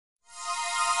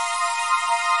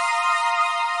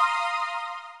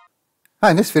Hi,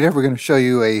 in this video we're going to show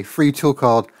you a free tool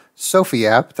called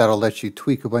SophiApp that'll let you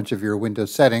tweak a bunch of your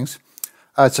Windows settings.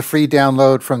 It's a free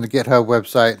download from the GitHub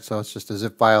website, so it's just a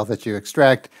zip file that you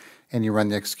extract and you run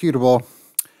the executable.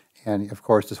 And of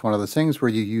course it's one of those things where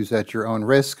you use at your own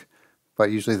risk, but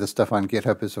usually the stuff on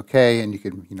GitHub is okay and you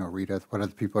can read what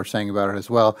other people are saying about it as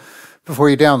well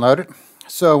before you download it.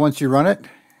 So once you run it,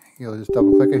 you'll just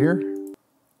double click it here.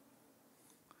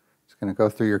 It's going to go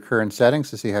through your current settings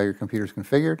to see how your computer is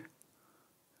configured.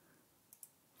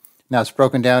 Now it's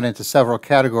broken down into several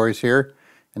categories here,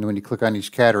 and when you click on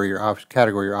each category,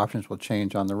 your options will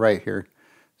change on the right here.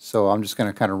 So I'm just going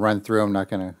to kind of run through. I'm not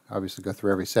going to obviously go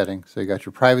through every setting. So you got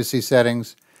your privacy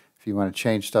settings, if you want to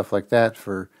change stuff like that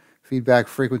for feedback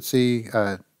frequency,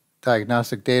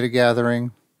 diagnostic data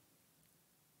gathering.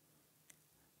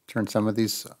 Turn some of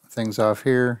these things off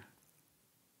here.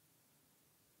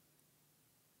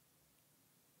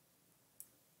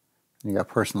 And you got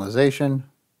personalization.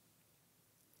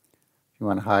 You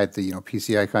want to hide the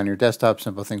PC icon on your desktop,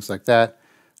 simple things like that.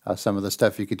 Some of the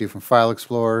stuff you could do from File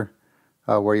Explorer,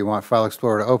 where you want File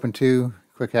Explorer to open to,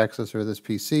 quick access or this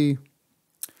PC,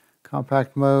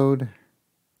 compact mode,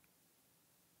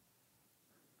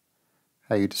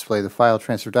 how you display the file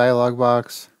transfer dialog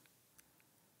box,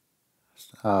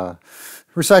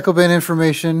 recycle bin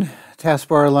information,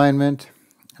 taskbar alignment,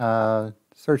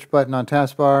 search button on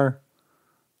taskbar,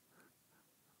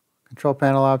 control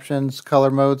panel options, color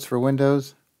modes for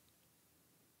Windows,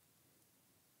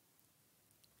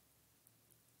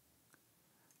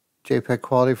 JPEG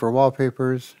quality for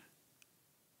wallpapers.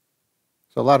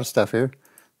 So a lot of stuff here.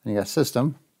 Then you got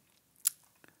system.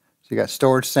 So you got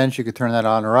storage sense, you could turn that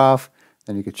on or off.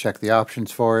 Then you could check the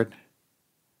options for it.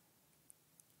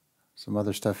 Some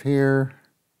other stuff here.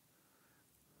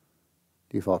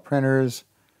 Default printers,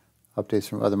 updates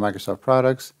from other Microsoft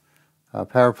products.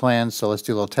 Power plans, so let's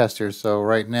do a little test here. So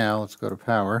right now, let's go to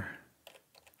power.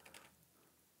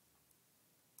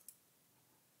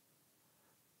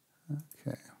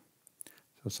 Okay,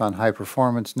 so it's on high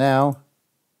performance now.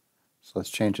 So let's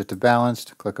change it to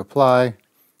balanced, click apply.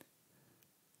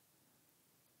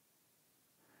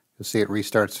 You'll see it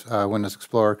restarts Windows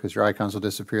Explorer because your icons will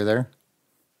disappear there.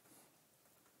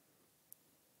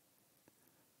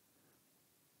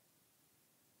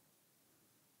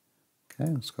 Okay,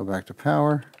 let's go back to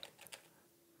power.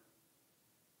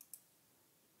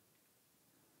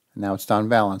 And now it's on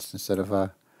balanced instead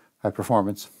of high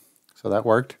performance. So that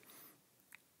worked.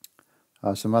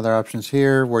 Some other options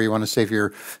here where you want to save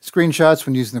your screenshots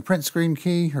when using the print screen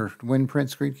key, or Win print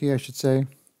screen key, I should say.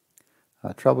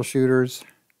 Troubleshooters.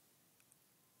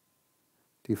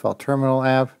 Default terminal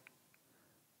app.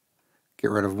 Get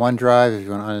rid of OneDrive if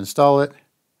you want to uninstall it.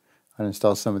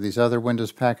 Uninstall some of these other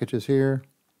Windows packages here.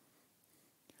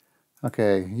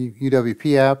 Okay,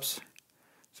 UWP apps.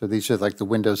 So these are like the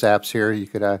Windows apps here. You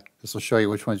could this will show you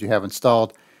which ones you have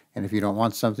installed, and if you don't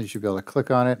want something, you should be able to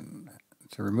click on it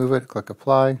to remove it. Click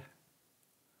apply.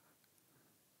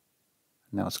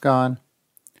 Now it's gone.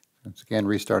 Once again,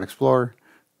 restart Explorer.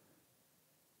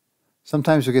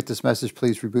 Sometimes you'll get this message: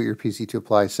 please reboot your PC to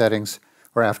apply settings,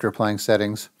 or after applying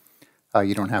settings.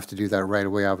 You don't have to do that right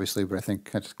away, obviously, but I think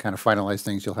to kind of finalize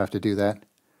things, you'll have to do that.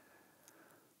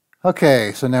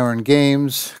 Okay, so now we're in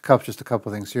games. Just a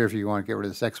couple things here. If you want to get rid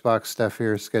of this Xbox stuff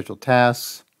here, schedule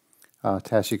tasks.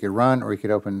 Tasks you could run, or you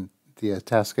could open the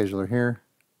task scheduler here.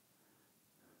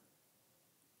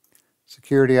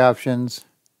 Security options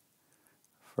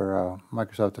for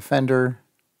Microsoft Defender.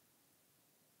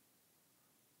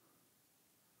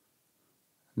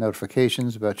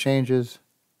 Notifications about changes.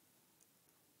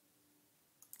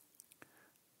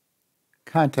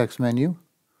 Context menu.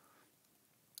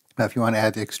 Now, if you want to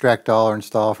add the extract all or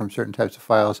install from certain types of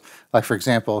files, like for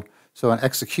example, so an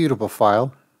executable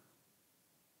file.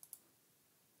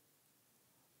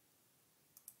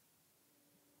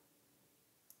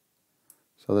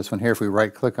 So this one here, if we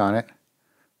right click on it,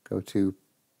 go to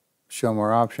show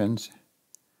more options,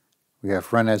 we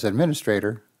have run as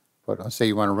administrator, but let's say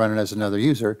you want to run it as another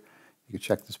user, you can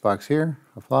check this box here,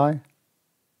 apply.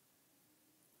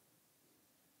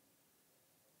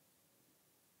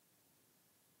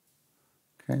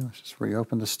 Okay, let's just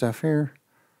reopen the stuff here.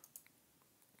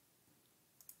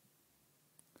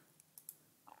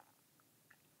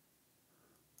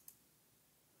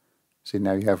 See,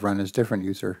 now you have run as different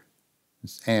user,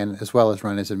 and as well as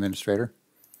run as administrator.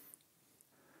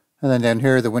 And then down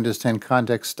here, the Windows 10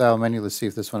 context style menu. Let's see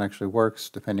if this one actually works,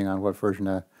 depending on what version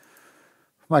of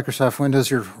Microsoft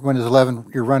Windows, Windows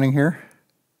 11 you're running here.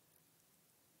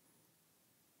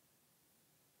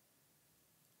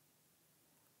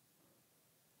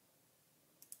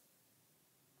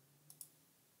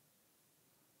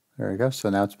 There we go. So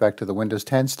now it's back to the Windows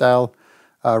 10 style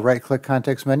right-click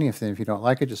context menu. If you don't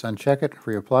like it, just uncheck it,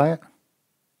 reapply it.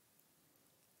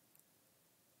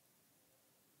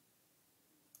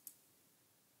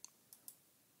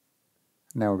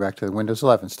 Now we're back to the Windows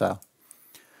 11 style.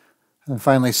 And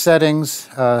finally, settings,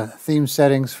 theme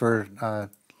settings for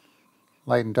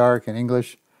light and dark and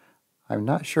English. I'm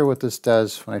not sure what this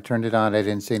does. When I turned it on, I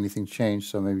didn't see anything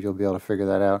change, so maybe you'll be able to figure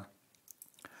that out.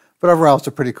 But overall, it's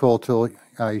a pretty cool tool.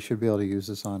 You should be able to use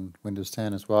this on Windows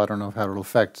 10 as well. I don't know how it'll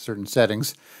affect certain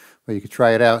settings, but you could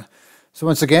try it out. So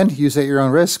once again, use at your own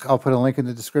risk. I'll put a link in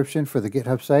the description for the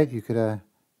GitHub site. You could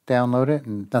download it,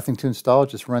 and nothing to install.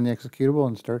 Just run the executable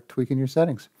and start tweaking your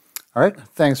settings. All right,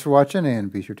 thanks for watching,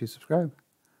 and be sure to subscribe.